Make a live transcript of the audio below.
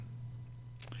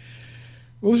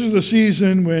Well, this is the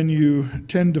season when you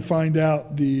tend to find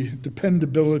out the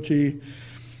dependability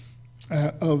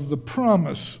of the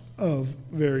promise of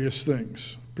various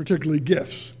things, particularly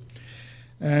gifts.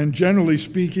 And generally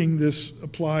speaking, this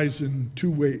applies in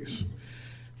two ways.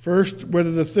 First,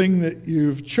 whether the thing that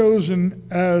you've chosen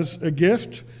as a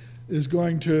gift is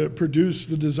going to produce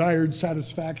the desired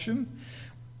satisfaction,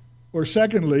 or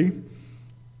secondly,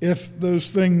 if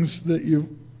those things that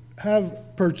you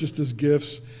have purchased as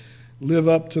gifts live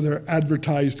up to their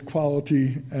advertised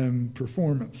quality and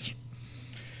performance.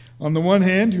 On the one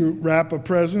hand, you wrap a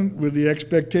present with the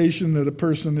expectation that a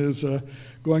person is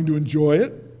going to enjoy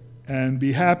it and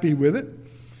be happy with it,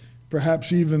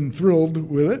 perhaps even thrilled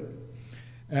with it,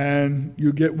 and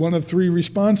you get one of three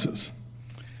responses.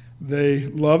 They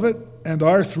love it and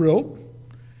are thrilled,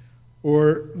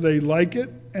 or they like it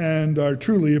and are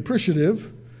truly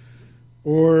appreciative,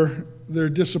 or they're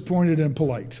disappointed and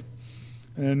polite.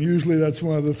 And usually that's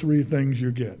one of the three things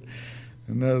you get.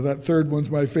 And that third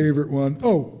one's my favorite one.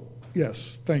 Oh,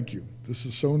 yes, thank you. This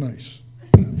is so nice.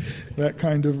 That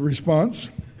kind of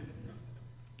response.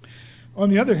 On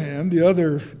the other hand, the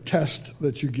other test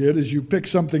that you get is you pick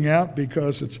something out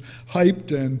because it's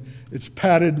hyped and it's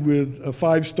padded with a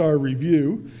 5-star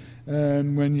review.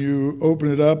 And when you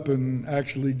open it up and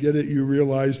actually get it, you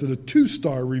realize that a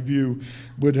 2-star review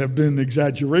would have been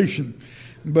exaggeration.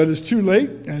 But it's too late,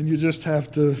 and you just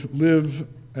have to live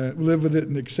with it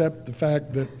and accept the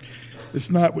fact that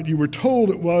it's not what you were told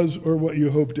it was or what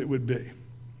you hoped it would be.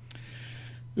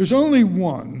 There's only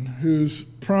one whose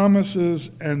promises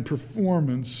and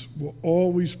performance will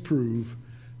always prove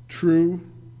true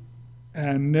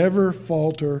and never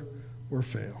falter or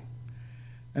fail.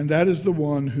 And that is the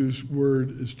one whose word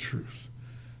is truth,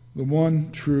 the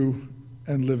one true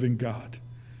and living God.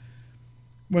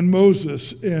 When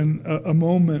Moses, in a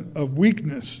moment of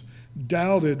weakness,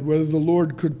 doubted whether the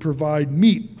Lord could provide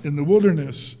meat in the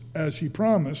wilderness as he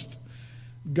promised,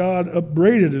 God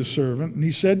upbraided his servant, and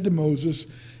he said to Moses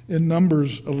in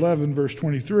Numbers 11, verse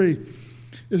 23,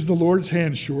 "Is the Lord's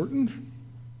hand shortened?"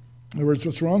 In other words,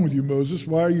 what's wrong with you, Moses?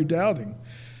 Why are you doubting?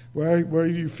 Why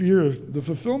do you fear the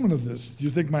fulfillment of this? Do you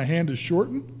think my hand is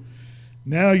shortened?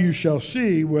 Now you shall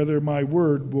see whether my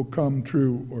word will come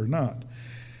true or not.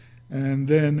 And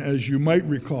then, as you might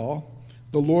recall,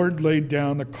 the Lord laid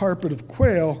down a carpet of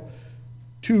quail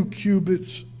 2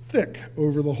 cubits thick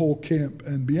over the whole camp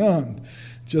and beyond,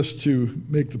 just to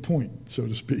make the point, so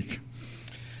to speak.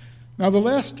 Now, the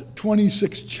last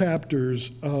 26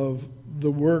 chapters of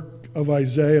the work of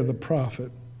Isaiah the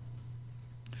prophet,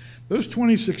 those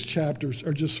 26 chapters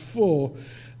are just full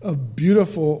of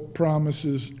beautiful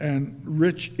promises and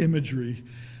rich imagery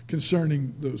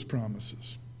concerning those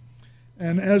promises.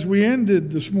 And as we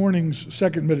ended this morning's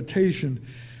second meditation,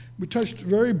 we touched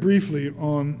very briefly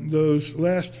on those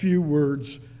last few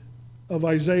words of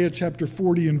Isaiah chapter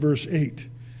 40 and verse 8.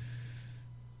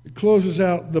 It closes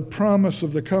out the promise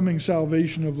of the coming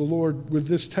salvation of the Lord with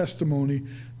this testimony: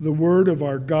 the word of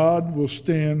our God will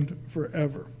stand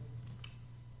forever.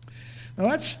 Now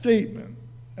that statement,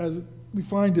 as we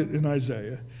find it in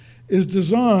Isaiah, is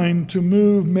designed to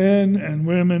move men and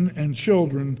women and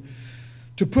children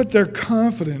to put their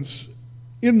confidence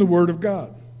in the Word of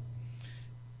God,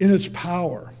 in its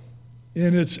power,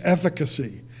 in its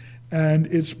efficacy, and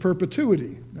its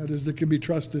perpetuity, that is, that can be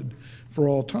trusted for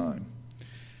all time.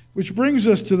 Which brings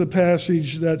us to the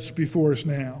passage that's before us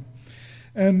now.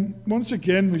 And once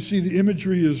again, we see the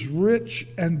imagery is rich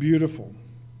and beautiful.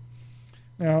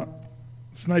 Now,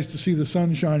 it's nice to see the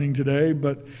sun shining today,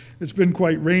 but it's been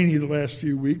quite rainy the last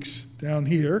few weeks down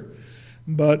here.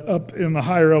 But up in the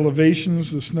higher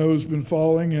elevations, the snow's been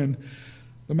falling, and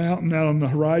the mountain out on the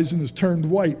horizon has turned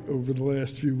white over the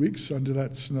last few weeks under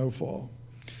that snowfall.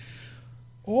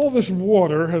 All this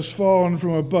water has fallen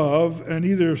from above and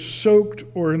either soaked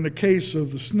or, in the case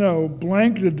of the snow,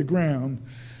 blanketed the ground,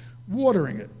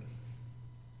 watering it.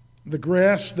 The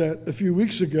grass that a few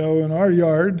weeks ago in our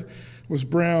yard was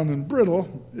brown and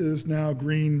brittle is now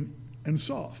green and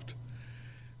soft.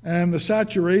 And the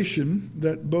saturation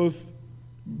that both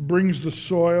brings the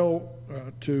soil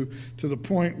to the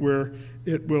point where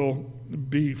it will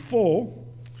be full,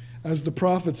 as the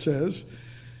prophet says,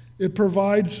 it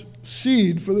provides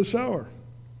seed for the sower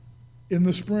in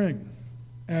the spring,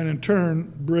 and in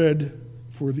turn, bread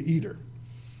for the eater.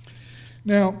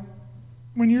 Now,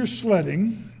 when you're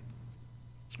sledding,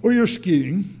 or you're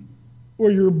skiing,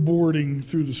 or you're boarding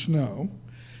through the snow,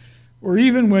 or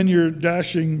even when you're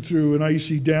dashing through an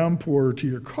icy downpour to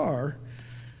your car,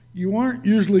 you aren't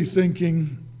usually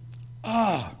thinking,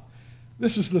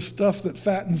 this is the stuff that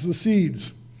fattens the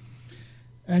seeds.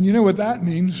 And you know what that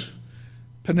means?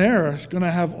 Panera is going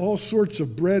to have all sorts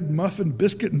of bread, muffin,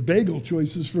 biscuit, and bagel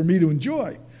choices for me to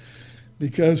enjoy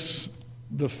because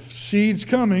the seed's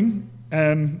coming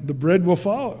and the bread will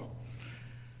follow.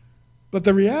 But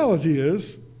the reality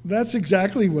is that's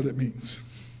exactly what it means.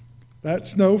 That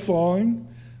snow falling,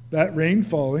 that rain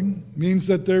falling means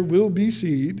that there will be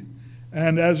seed,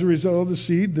 and as a result of the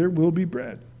seed, there will be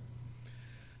bread.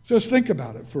 Just think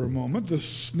about it for a moment. The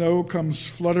snow comes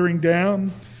fluttering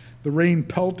down, the rain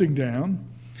pelting down,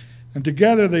 and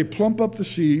together they plump up the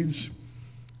seeds,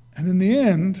 and in the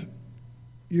end,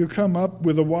 you come up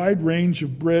with a wide range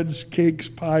of breads, cakes,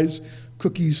 pies,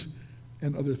 cookies,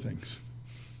 and other things.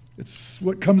 It's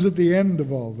what comes at the end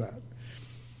of all that.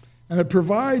 And it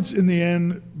provides, in the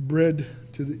end, bread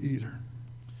to the eater.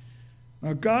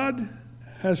 Now, God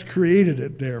has created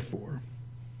it, therefore.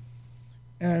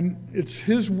 And it's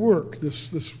his work,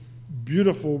 this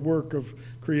beautiful work of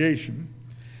creation.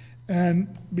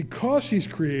 And because he's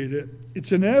created it,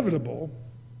 it's inevitable,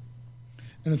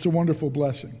 and it's a wonderful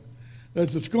blessing.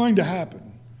 That it's going to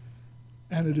happen,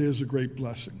 and it is a great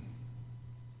blessing.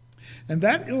 And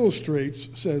that illustrates,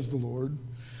 says the Lord,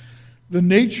 the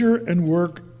nature and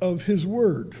work of his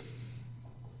word.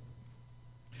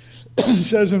 He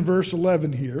says in verse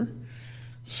 11 here,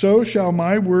 "So shall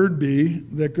my word be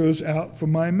that goes out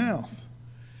from my mouth.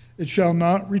 It shall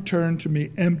not return to me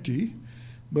empty,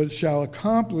 but it shall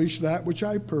accomplish that which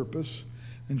I purpose,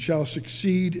 and shall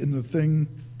succeed in the thing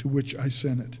to which I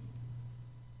sent it."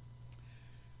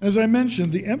 As I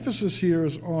mentioned, the emphasis here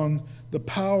is on the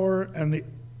power and the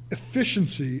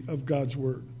efficiency of God's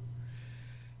word.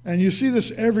 And you see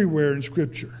this everywhere in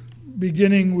Scripture,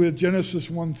 beginning with Genesis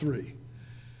 1:3.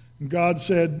 And God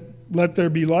said, "Let there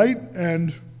be light,"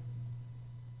 and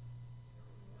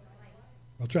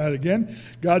I'll try it again.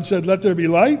 God said, "Let there be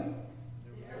light."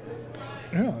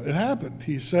 Yeah, it happened.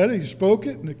 He said it, he spoke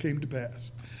it, and it came to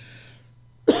pass.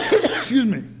 Excuse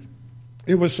me.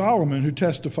 It was Solomon who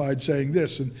testified saying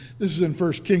this, and this is in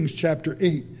 1 Kings chapter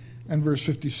 8 and verse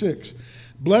 56.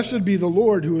 "Blessed be the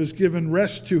Lord who has given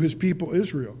rest to his people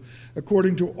Israel,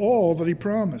 according to all that he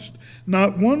promised.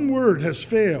 Not one word has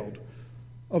failed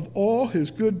of all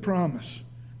his good promise,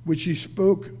 which he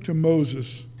spoke to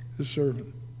Moses, his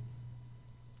servant."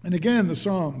 And again, the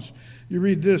Psalms. You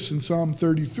read this in Psalm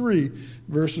 33,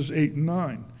 verses 8 and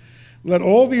 9. "Let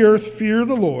all the earth fear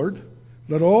the Lord.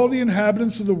 Let all the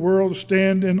inhabitants of the world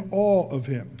stand in awe of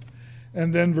him."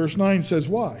 And then verse 9 says,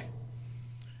 why?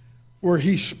 "For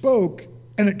he spoke,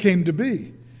 and it came to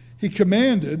be. He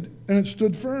commanded, and it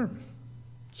stood firm."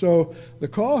 So the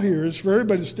call here is for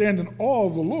everybody to stand in awe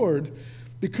of the Lord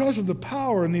because of the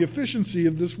power and the efficiency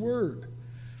of this word.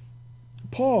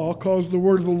 Paul calls the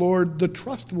word of the Lord the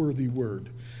trustworthy word,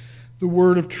 the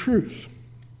word of truth.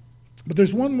 But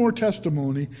there's one more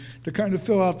testimony to kind of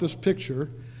fill out this picture,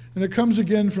 and it comes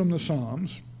again from the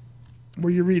Psalms,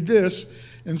 where you read this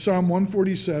in Psalm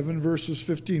 147, verses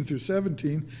 15 through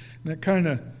 17, and it kind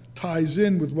of ties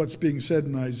in with what's being said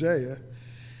in Isaiah.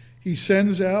 "He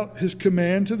sends out his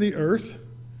command to the earth.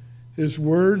 His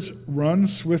words run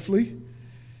swiftly.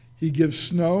 He gives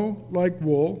snow like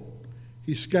wool.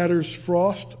 He scatters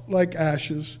frost like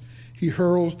ashes. He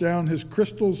hurls down his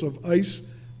crystals of ice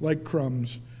like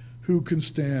crumbs. Who can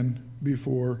stand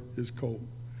before his cold?"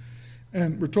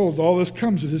 And we're told all this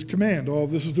comes at his command. All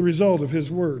this is the result of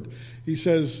his word. He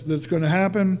says that it's going to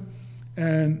happen,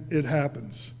 and it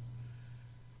happens.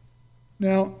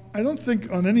 Now, I don't think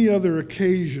on any other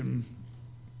occasion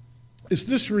is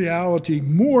this reality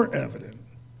more evident,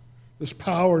 this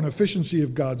power and efficiency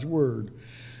of God's word,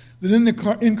 than in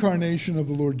the incarnation of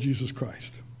the Lord Jesus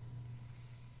Christ.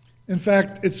 In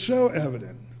fact, it's so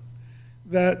evident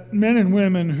that men and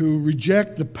women who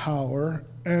reject the power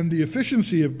and the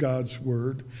efficiency of God's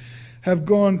word have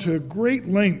gone to great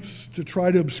lengths to try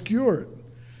to obscure it.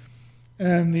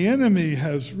 And the enemy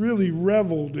has really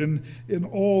reveled in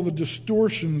all the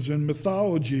distortions and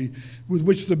mythology with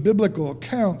which the biblical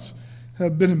accounts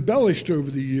have been embellished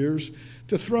over the years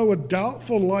to throw a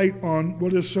doubtful light on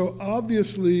what is so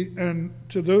obviously, and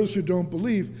to those who don't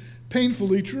believe,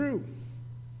 painfully true.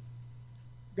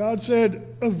 God said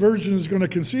a virgin is going to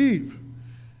conceive,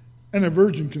 and a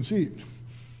virgin conceived.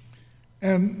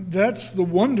 And that's the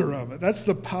wonder of it. That's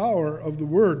the power of the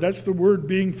word. That's the word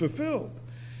being fulfilled.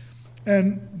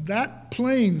 And that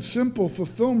plain, simple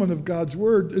fulfillment of God's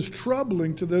word is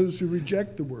troubling to those who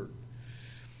reject the word.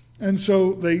 And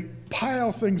so they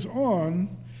pile things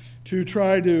on to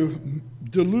try to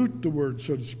dilute the word,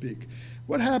 so to speak.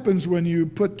 What happens when you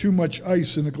put too much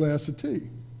ice in a glass of tea?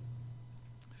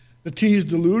 The tea is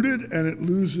diluted and it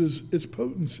loses its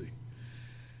potency.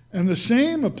 And the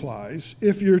same applies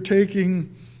if you're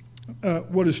taking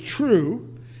what is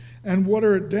true and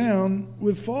water it down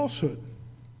with falsehood.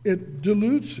 It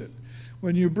dilutes it.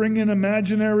 When you bring in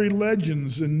imaginary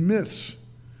legends and myths,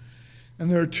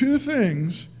 and there are two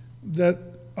things that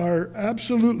are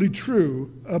absolutely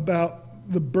true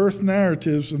about the birth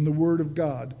narratives and the Word of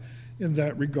God in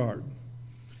that regard.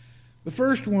 The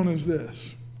first one is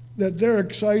this, that they're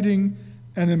exciting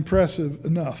and impressive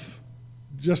enough,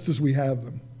 just as we have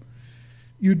them.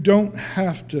 You don't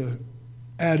have to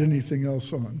add anything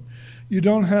else on. You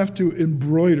don't have to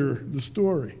embroider the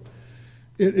story.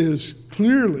 It is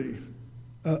clearly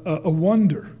a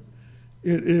wonder.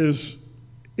 It is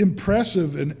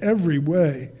impressive in every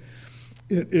way.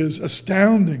 It is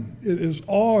astounding. It is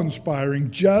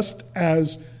awe-inspiring, just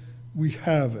as we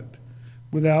have it,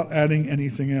 without adding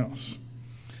anything else.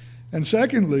 And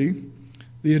secondly,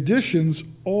 the additions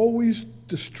always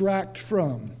distract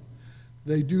from,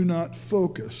 they do not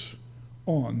focus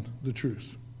on the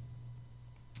truth.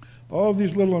 All of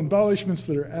these little embellishments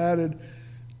that are added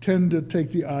tend to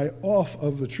take the eye off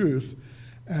of the truth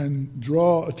and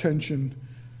draw attention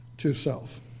to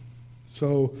self.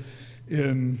 So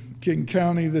in King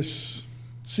County this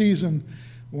season,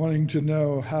 wanting to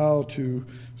know how to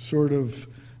sort of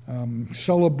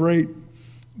celebrate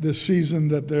this season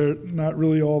that they're not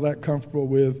really all that comfortable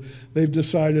with, they've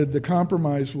decided the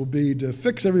compromise will be to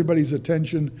fix everybody's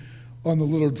attention on the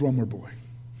little drummer boy.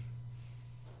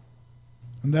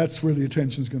 And that's where the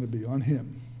attention is going to be, on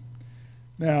him.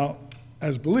 Now,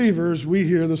 as believers, we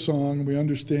hear the song, we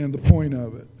understand the point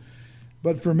of it.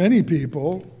 But for many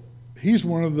people, he's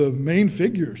one of the main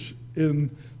figures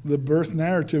in the birth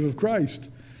narrative of Christ.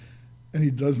 And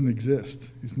he doesn't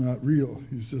exist. He's not real.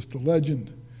 He's just a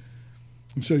legend.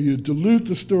 And so you dilute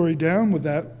the story down with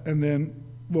that, and then,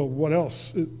 well, what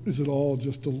else? Is it all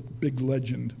just a big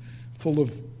legend full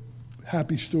of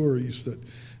happy stories that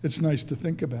it's nice to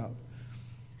think about?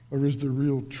 Or is there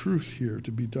real truth here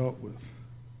to be dealt with?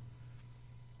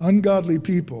 Ungodly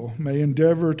people may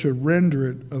endeavor to render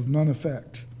it of none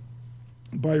effect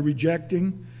by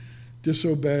rejecting,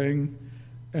 disobeying,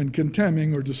 and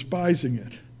contemning or despising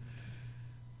it.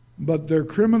 But their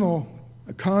criminal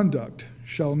conduct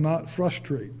shall not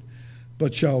frustrate,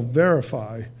 but shall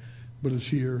verify what is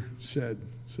here said,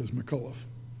 says McCullough.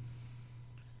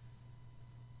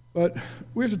 But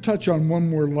we have to touch on one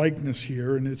more likeness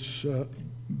here, and it's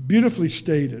beautifully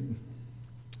stated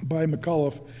by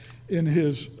McCullough in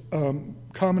his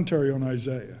commentary on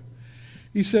Isaiah.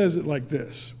 He says it like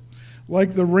this: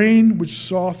 like the rain which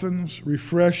softens,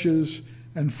 refreshes,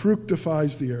 and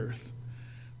fructifies the earth,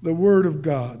 the word of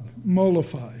God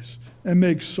mollifies and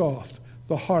makes soft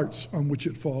the hearts on which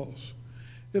it falls.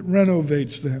 It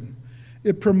renovates them.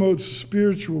 It promotes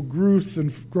spiritual growth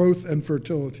and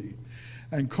fertility,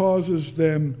 and causes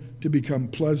them to become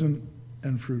pleasant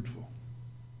and fruitful.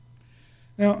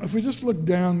 Now, if we just look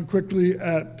down quickly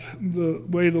at the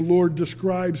way the Lord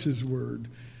describes his word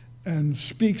and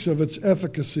speaks of its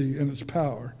efficacy and its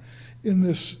power in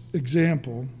this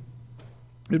example,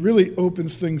 it really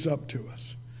opens things up to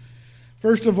us.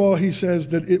 First of all, he says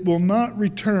that it will not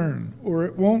return, or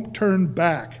it won't turn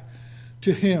back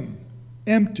to him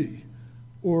empty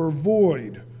or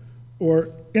void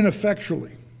or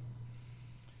ineffectually.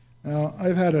 Now,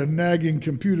 I've had a nagging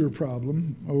computer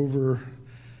problem over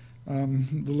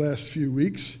the last few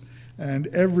weeks, and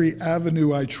every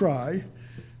avenue I try,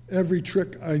 every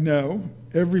trick I know,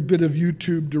 every bit of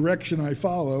YouTube direction I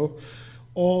follow,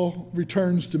 all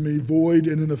returns to me void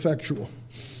and ineffectual.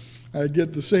 I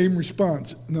get the same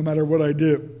response no matter what I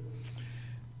do.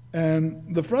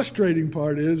 And the frustrating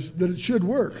part is that it should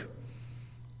work.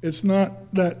 It's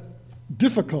not that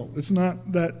difficult. It's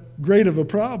not that great of a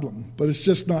problem, but it's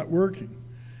just not working.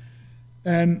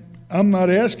 And I'm not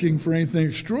asking for anything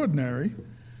extraordinary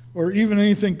or even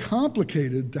anything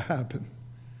complicated to happen.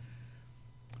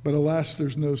 But alas,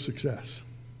 there's no success.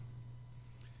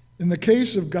 In the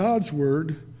case of God's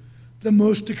word, the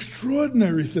most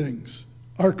extraordinary things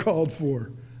are called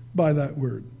for by that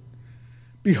word.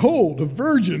 Behold, a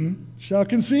virgin shall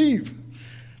conceive.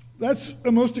 That's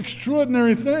a most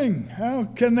extraordinary thing. How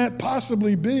can that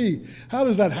possibly be? How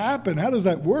does that happen? How does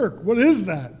that work? What is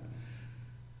that?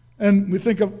 And we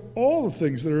think of all the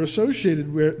things that are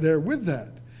associated there with that.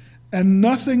 And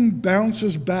nothing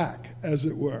bounces back, as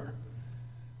it were,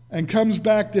 and comes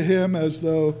back to him as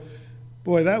though,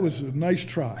 boy, that was a nice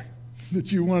try,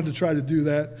 that you wanted to try to do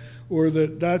that, or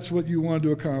that's what you wanted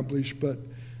to accomplish, but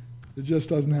it just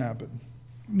doesn't happen.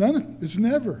 It's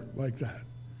never like that.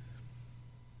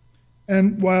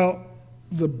 And while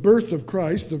the birth of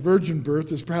Christ, the virgin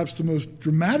birth, is perhaps the most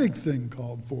dramatic thing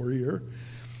called for here,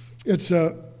 it's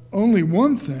a only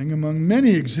one thing among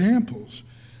many examples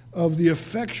of the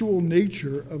effectual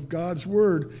nature of God's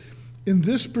word in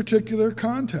this particular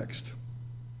context.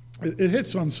 It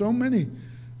hits on so many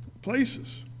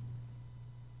places.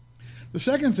 The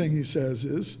second thing he says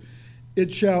is,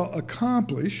 it shall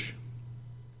accomplish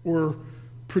or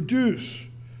produce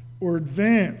or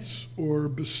advance or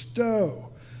bestow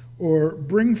or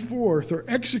bring forth or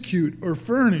execute or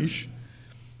furnish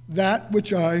that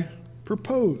which I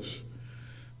propose,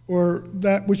 or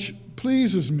that which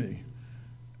pleases me,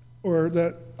 or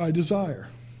that I desire.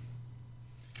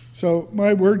 So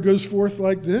my word goes forth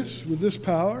like this, with this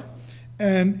power,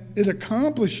 and it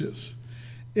accomplishes.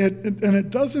 And it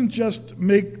doesn't just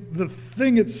make the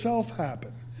thing itself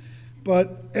happen,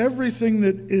 but everything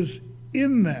that is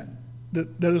in that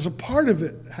is a part of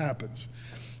it happens.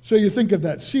 So you think of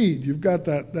that seed. You've got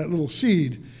that little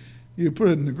seed. You put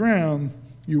it in the ground,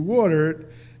 you water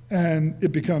it, and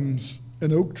it becomes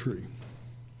an oak tree.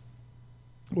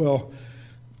 Well,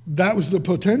 that was the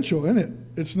potential in it.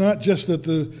 It's not just that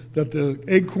the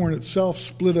acorn itself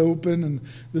split open and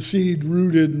the seed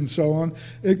rooted and so on.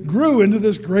 It grew into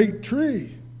this great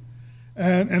tree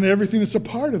and everything that's a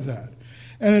part of that.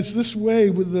 And it's this way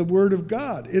with the Word of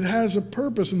God. It has a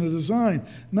purpose and a design,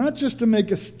 not just to make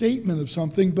a statement of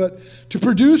something, but to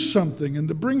produce something and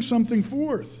to bring something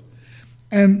forth.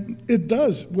 And it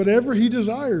does whatever He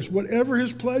desires, whatever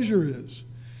His pleasure is.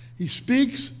 He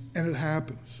speaks and it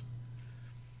happens.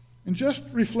 And just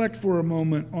reflect for a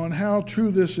moment on how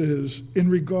true this is in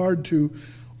regard to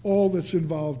all that's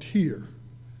involved here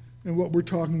and what we're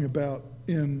talking about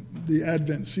in the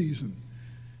Advent season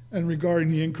and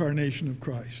regarding the incarnation of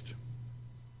Christ.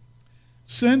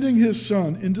 Sending His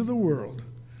Son into the world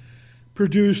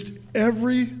produced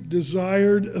every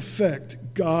desired effect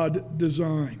God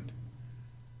designed.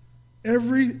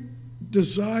 Every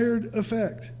desired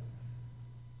effect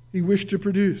He wished to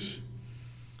produce.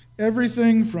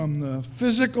 Everything from the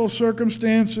physical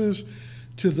circumstances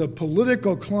to the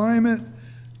political climate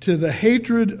to the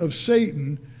hatred of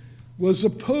Satan was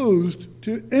opposed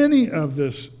to any of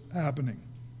this happening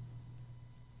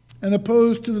and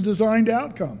opposed to the designed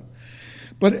outcome.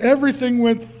 But everything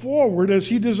went forward as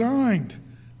He designed,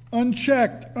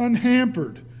 unchecked,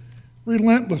 unhampered,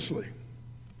 relentlessly.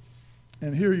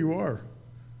 And here you are,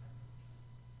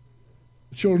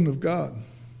 the children of God,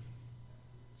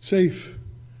 safe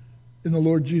in the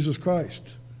Lord Jesus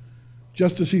Christ,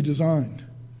 just as He designed,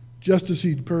 just as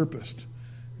He purposed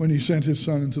when He sent His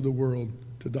Son into the world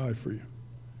to die for you.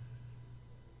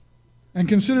 And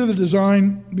consider the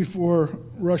design before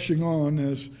rushing on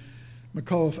as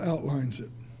McAuliffe outlines it.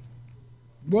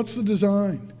 What's the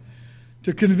design?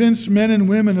 To convince men and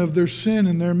women of their sin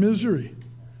and their misery.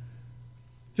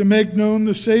 To make known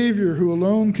the Savior who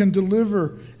alone can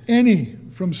deliver any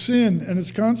from sin and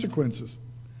its consequences.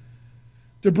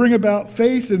 To bring about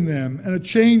faith in them and a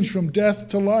change from death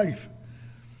to life.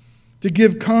 To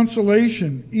give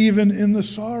consolation even in the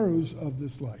sorrows of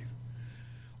this life.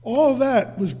 All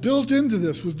that was built into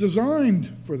this, was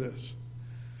designed for this.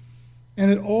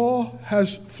 And it all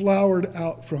has flowered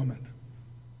out from it.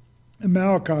 In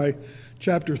Malachi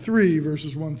chapter 3,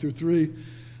 verses 1 through 3,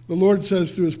 the Lord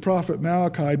says through His prophet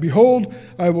Malachi, "Behold,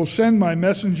 I will send my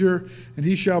messenger, and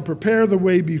he shall prepare the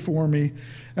way before me.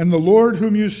 And the Lord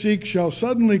whom you seek shall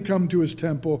suddenly come to His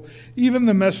temple, even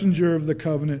the messenger of the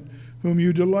covenant whom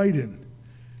you delight in.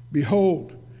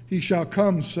 Behold, He shall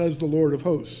come, says the Lord of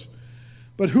hosts.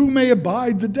 But who may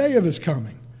abide the day of His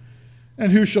coming?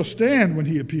 And who shall stand when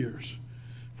He appears?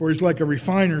 For He's like a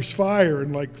refiner's fire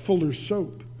and like fuller's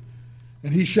soap.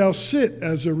 And He shall sit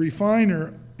as a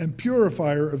refiner and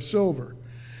purifier of silver.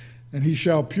 And He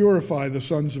shall purify the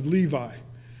sons of Levi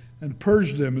and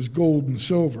purge them as gold and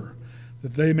silver,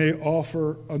 that they may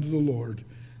offer unto the Lord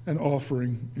an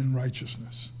offering in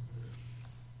righteousness."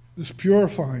 This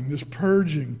purifying, this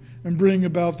purging, and bringing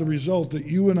about the result that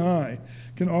you and I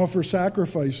can offer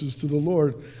sacrifices to the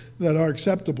Lord that are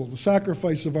acceptable, the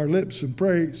sacrifice of our lips and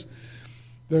praise.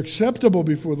 They're acceptable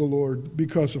before the Lord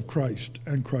because of Christ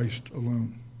and Christ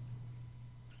alone.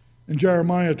 In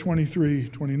Jeremiah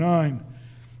 23:29,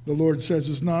 the Lord says,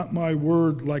 "Is not my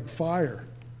word like fire,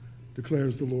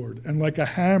 declares the Lord, and like a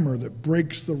hammer that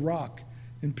breaks the rock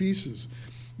in pieces?"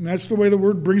 And that's the way the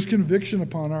word brings conviction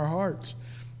upon our hearts.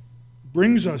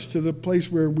 Brings us to the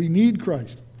place where we need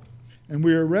Christ and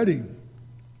we are ready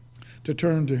to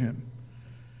turn to Him.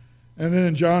 And then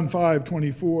in John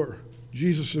 5:24,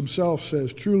 Jesus Himself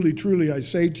says, "Truly, truly, I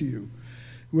say to you,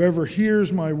 whoever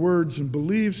hears my words and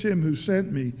believes Him who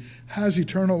sent me has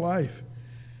eternal life.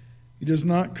 He does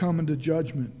not come into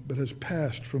judgment, but has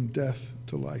passed from death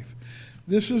to life."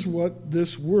 This is what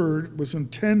this word was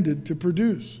intended to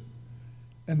produce.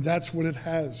 And that's what it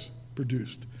has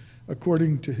produced,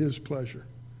 according to his pleasure.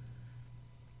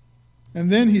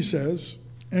 And then he says,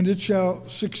 and it shall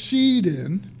succeed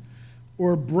in,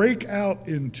 or break out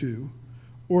into,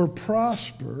 or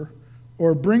prosper,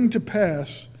 or bring to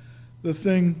pass the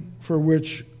thing for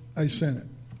which I sent it.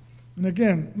 And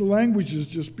again, the language is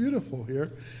just beautiful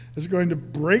here. It's going to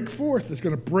break forth. It's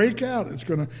going to break out. It's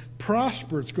going to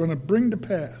prosper. It's going to bring to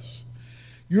pass.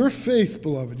 Your faith,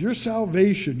 beloved, your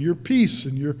salvation, your peace,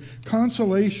 and your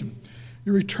consolation,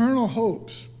 your eternal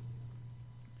hopes,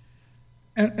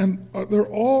 and they're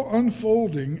all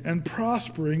unfolding and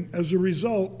prospering as a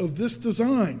result of this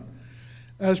design,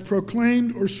 as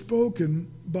proclaimed or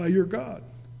spoken by your God.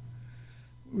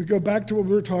 We go back to what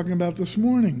we were talking about this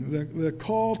morning, the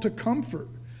call to comfort,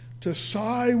 to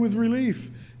sigh with relief.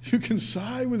 You can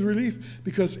sigh with relief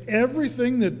because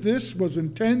everything that this was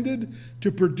intended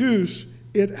to produce,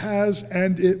 it has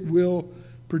and it will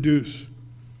produce.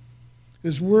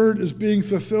 His word is being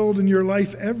fulfilled in your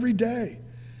life every day,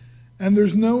 and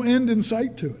there's no end in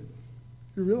sight to it.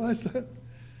 You realize that?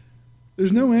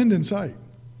 There's no end in sight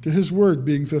to his word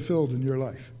being fulfilled in your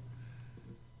life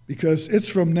because it's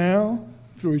from now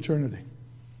through eternity.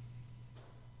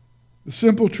 The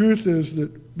simple truth is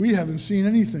that we haven't seen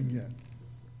anything yet.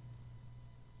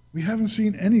 We haven't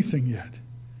seen anything yet.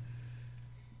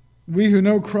 We who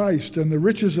know Christ and the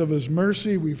riches of his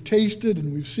mercy, we've tasted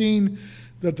and we've seen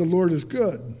that the Lord is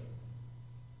good.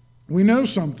 We know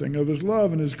something of his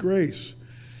love and his grace.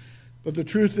 But the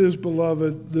truth is,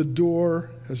 beloved, the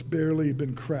door has barely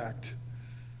been cracked.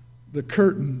 The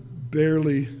curtain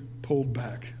barely pulled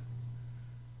back.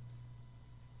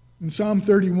 In Psalm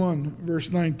 31,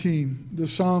 verse 19, the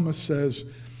psalmist says,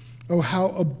 "Oh, how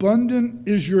abundant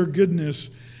is your goodness,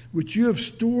 which you have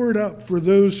stored up for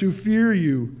those who fear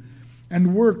you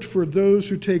and worked for those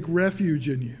who take refuge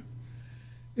in you,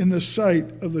 in the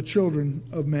sight of the children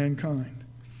of mankind."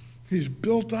 He's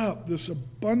built up this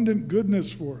abundant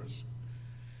goodness for us.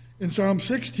 In Psalm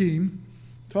 16,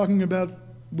 talking about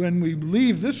when we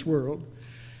leave this world,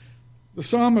 the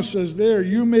psalmist says there,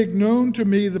 "You make known to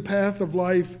me the path of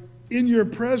life. In your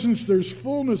presence there's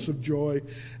fullness of joy.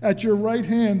 At your right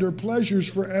hand are pleasures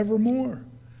forevermore."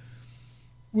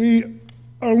 We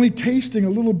are only tasting a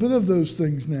little bit of those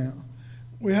things now.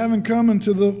 We haven't come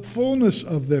into the fullness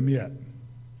of them yet.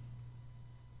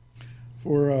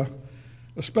 For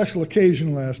a special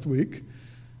occasion last week,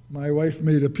 my wife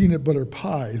made a peanut butter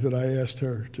pie that I asked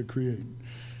her to create.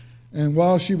 And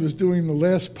while she was doing the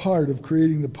last part of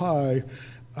creating the pie,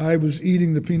 I was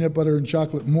eating the peanut butter and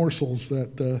chocolate morsels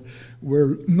that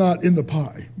were not in the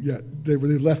pie yet. They were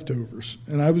the leftovers,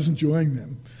 and I was enjoying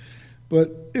them.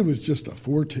 But it was just a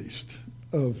foretaste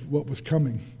of what was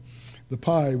coming. The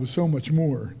pie was so much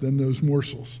more than those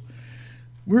morsels.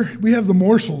 We have the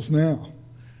morsels now,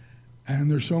 and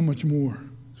there's so much more,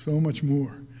 so much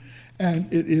more.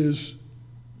 And it is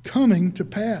coming to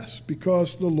pass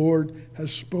because the Lord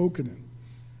has spoken it.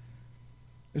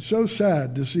 It's so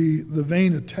sad to see the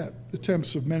vain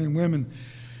attempts of men and women,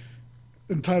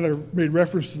 and Tyler made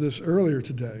reference to this earlier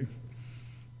today,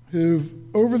 who've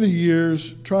over the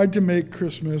years tried to make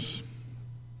Christmas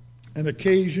an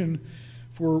occasion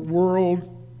for world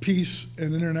peace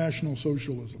and international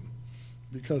socialism,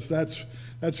 because that's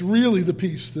really the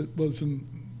peace that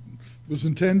was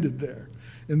intended there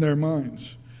in their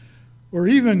minds, or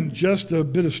even just a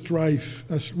bit of strife,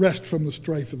 a rest from the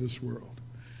strife of this world.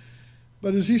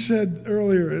 But as he said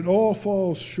earlier, it all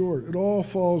falls short. It all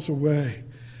falls away.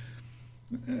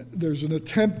 There's an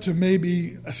attempt to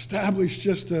maybe establish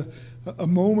just a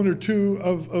moment or two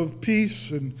of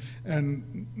peace and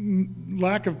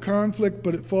lack of conflict,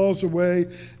 but it falls away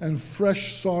and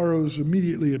fresh sorrows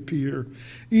immediately appear.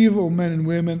 Evil men and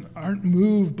women aren't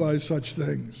moved by such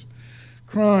things.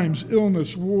 Crimes,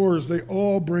 illness, wars, they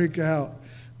all break out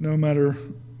no matter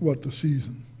what the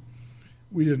season.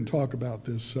 We didn't talk about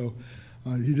this, so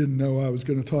he didn't know I was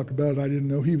going to talk about it. I didn't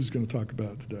know he was going to talk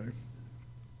about it today.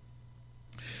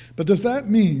 But does that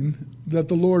mean that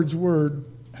the Lord's word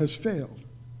has failed?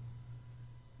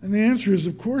 And the answer is,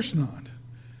 of course not.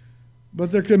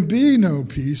 But there can be no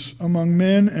peace among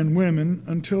men and women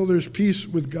until there's peace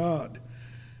with God.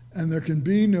 And there can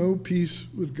be no peace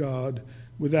with God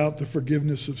without the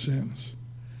forgiveness of sins.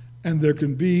 And there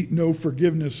can be no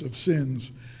forgiveness of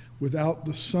sins without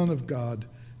the Son of God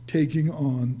taking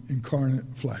on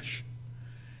incarnate flesh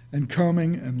and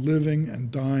coming and living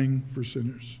and dying for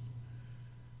sinners.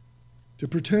 To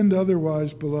pretend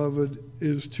otherwise, beloved,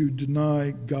 is to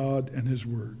deny God and his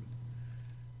word,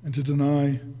 and to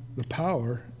deny the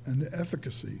power and the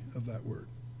efficacy of that word.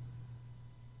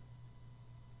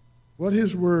 What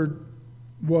his word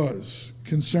was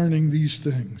concerning these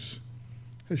things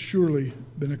has surely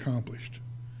been accomplished.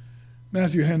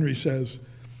 Matthew Henry says,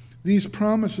 "These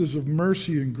promises of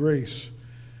mercy and grace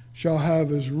shall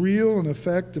have as real an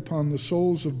effect upon the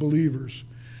souls of believers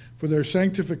for their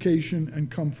sanctification and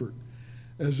comfort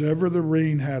as ever the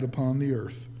rain had upon the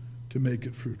earth to make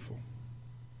it fruitful."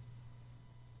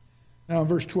 Now in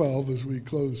verse 12, as we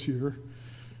close here,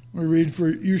 we read, "For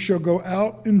you shall go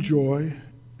out in joy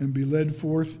and be led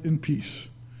forth in peace.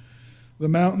 The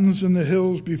mountains and the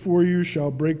hills before you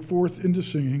shall break forth into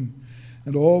singing,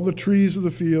 and all the trees of the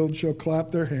field shall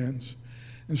clap their hands.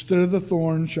 Instead of the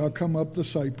thorn shall come up the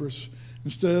cypress,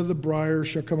 instead of the brier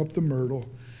shall come up the myrtle,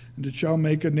 and it shall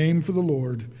make a name for the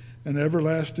Lord, an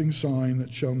everlasting sign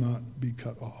that shall not be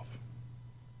cut off."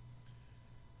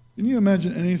 Can you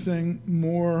imagine anything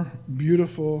more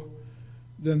beautiful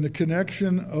than the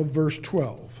connection of verse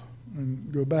 12?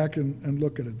 And go back and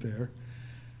look at it there.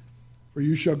 "For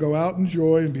you shall go out in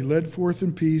joy and be led forth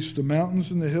in peace. The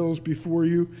mountains and the hills before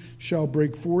you shall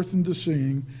break forth into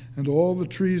singing, and all the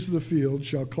trees of the field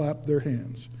shall clap their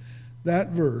hands."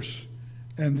 That verse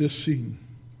and this scene.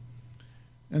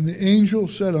 "And the angel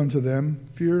said unto them,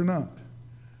 Fear not,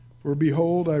 for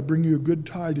behold, I bring you good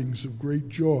tidings of great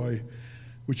joy,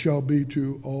 which shall be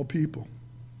to all people.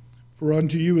 For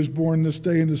unto you is born this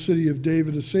day in the city of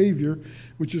David a Savior,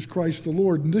 which is Christ the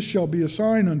Lord. And this shall be a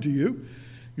sign unto you.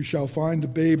 You shall find the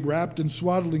babe wrapped in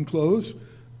swaddling clothes,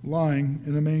 lying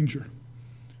in a manger."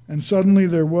 And suddenly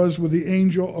there was with the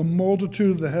angel a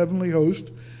multitude of the heavenly host,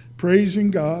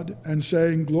 praising God and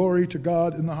saying, "Glory to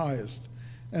God in the highest,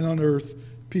 and on earth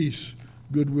peace,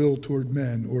 goodwill toward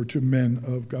men," or to men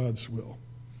of God's will.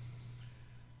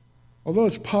 Although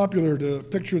it's popular to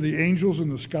picture the angels in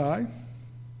the sky,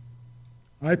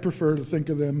 I prefer to think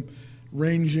of them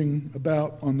ranging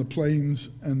about on the plains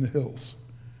and the hills.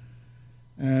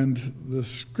 And the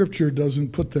scripture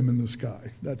doesn't put them in the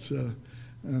sky. That's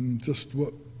just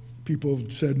what people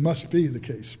have said must be the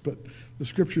case, but the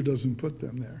scripture doesn't put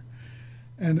them there.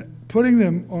 And putting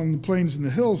them on the plains and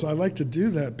the hills, I like to do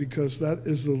that because that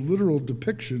is the literal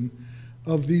depiction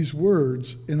of these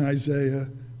words in Isaiah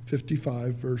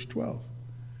 55, verse 12,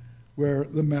 where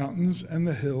the mountains and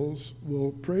the hills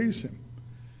will praise him.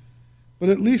 But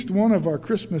at least one of our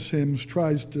Christmas hymns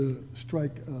tries to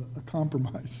strike a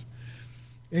compromise.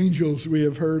 "Angels we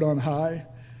have heard on high,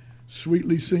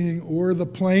 sweetly singing o'er the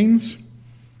plains,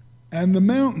 and the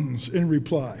mountains in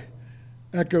reply,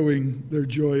 echoing their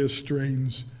joyous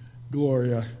strains,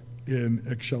 Gloria in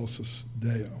excelsis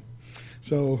Deo."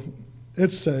 So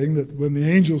it's saying that when the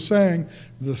angels sang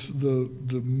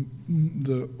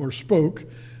or spoke,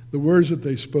 the words that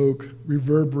they spoke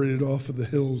reverberated off of the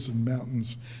hills and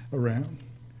mountains around.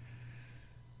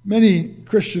 Many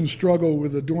Christians struggle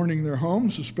with adorning their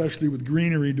homes, especially with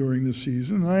greenery during this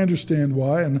season, and I understand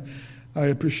why, and I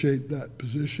appreciate that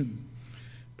position.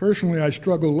 Personally, I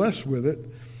struggle less with it.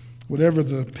 Whatever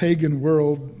the pagan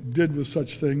world did with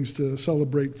such things to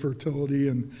celebrate fertility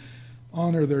and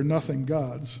honor their nothing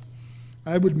gods,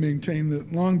 I would maintain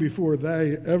that long before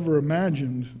they ever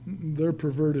imagined their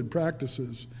perverted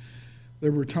practices,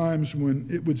 there were times when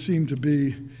it would seem to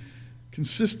be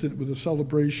consistent with a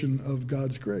celebration of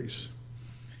God's grace.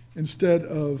 Instead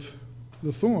of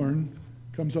the thorn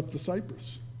comes up the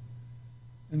cypress.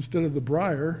 Instead of the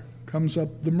briar comes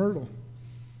up the myrtle.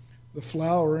 The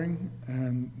flowering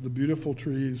and the beautiful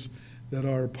trees that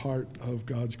are part of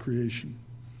God's creation.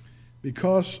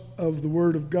 Because of the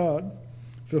word of God,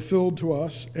 fulfilled to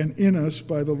us and in us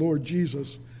by the Lord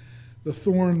Jesus, the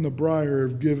thorn and the briar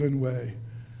have given way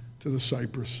to the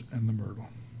cypress and the myrtle.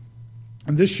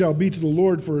 "And this shall be to the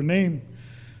Lord for a name,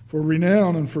 for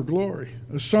renown and for glory,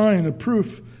 a sign, a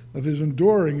proof of his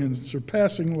enduring and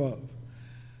surpassing love.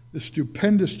 This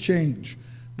stupendous change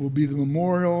will be the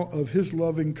memorial of his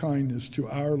loving kindness to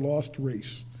our lost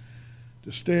race,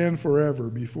 to stand forever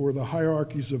before the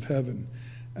hierarchies of heaven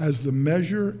as the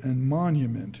measure and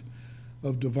monument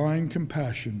of divine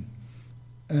compassion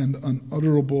and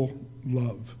unutterable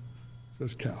love,"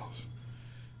 says Cowles.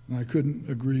 And I couldn't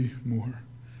agree more.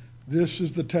 This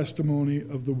is the testimony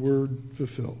of the word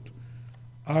fulfilled,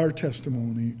 our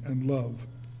testimony and love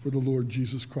for the Lord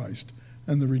Jesus Christ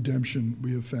and the redemption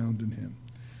we have found in him.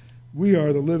 We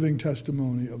are the living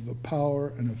testimony of the power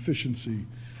and efficiency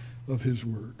of his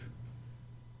word.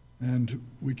 And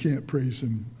we can't praise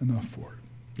him enough for it.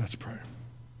 Let's pray.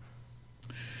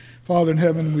 Father in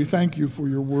heaven, we thank you for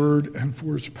your word and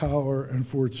for its power and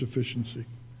for its efficiency.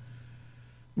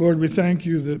 Lord, we thank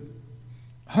you that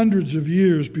hundreds of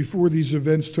years before these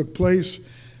events took place,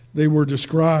 they were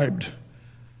described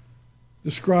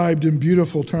in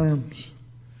beautiful terms.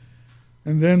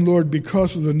 And then, Lord,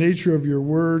 because of the nature of your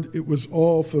word, it was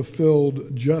all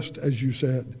fulfilled just as you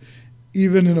said,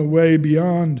 even in a way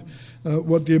beyond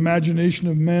what the imagination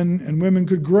of men and women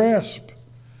could grasp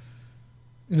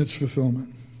in its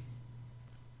fulfillment.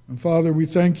 And Father, we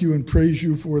thank you and praise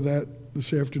you for that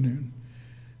this afternoon,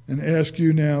 and ask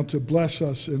you now to bless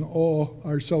us in all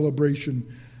our celebration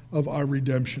of our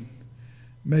redemption.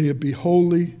 May it be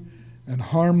holy and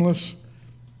harmless,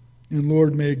 and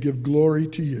Lord, may it give glory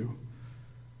to you.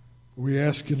 We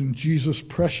ask it in Jesus'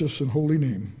 precious and holy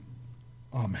name.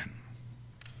 Amen.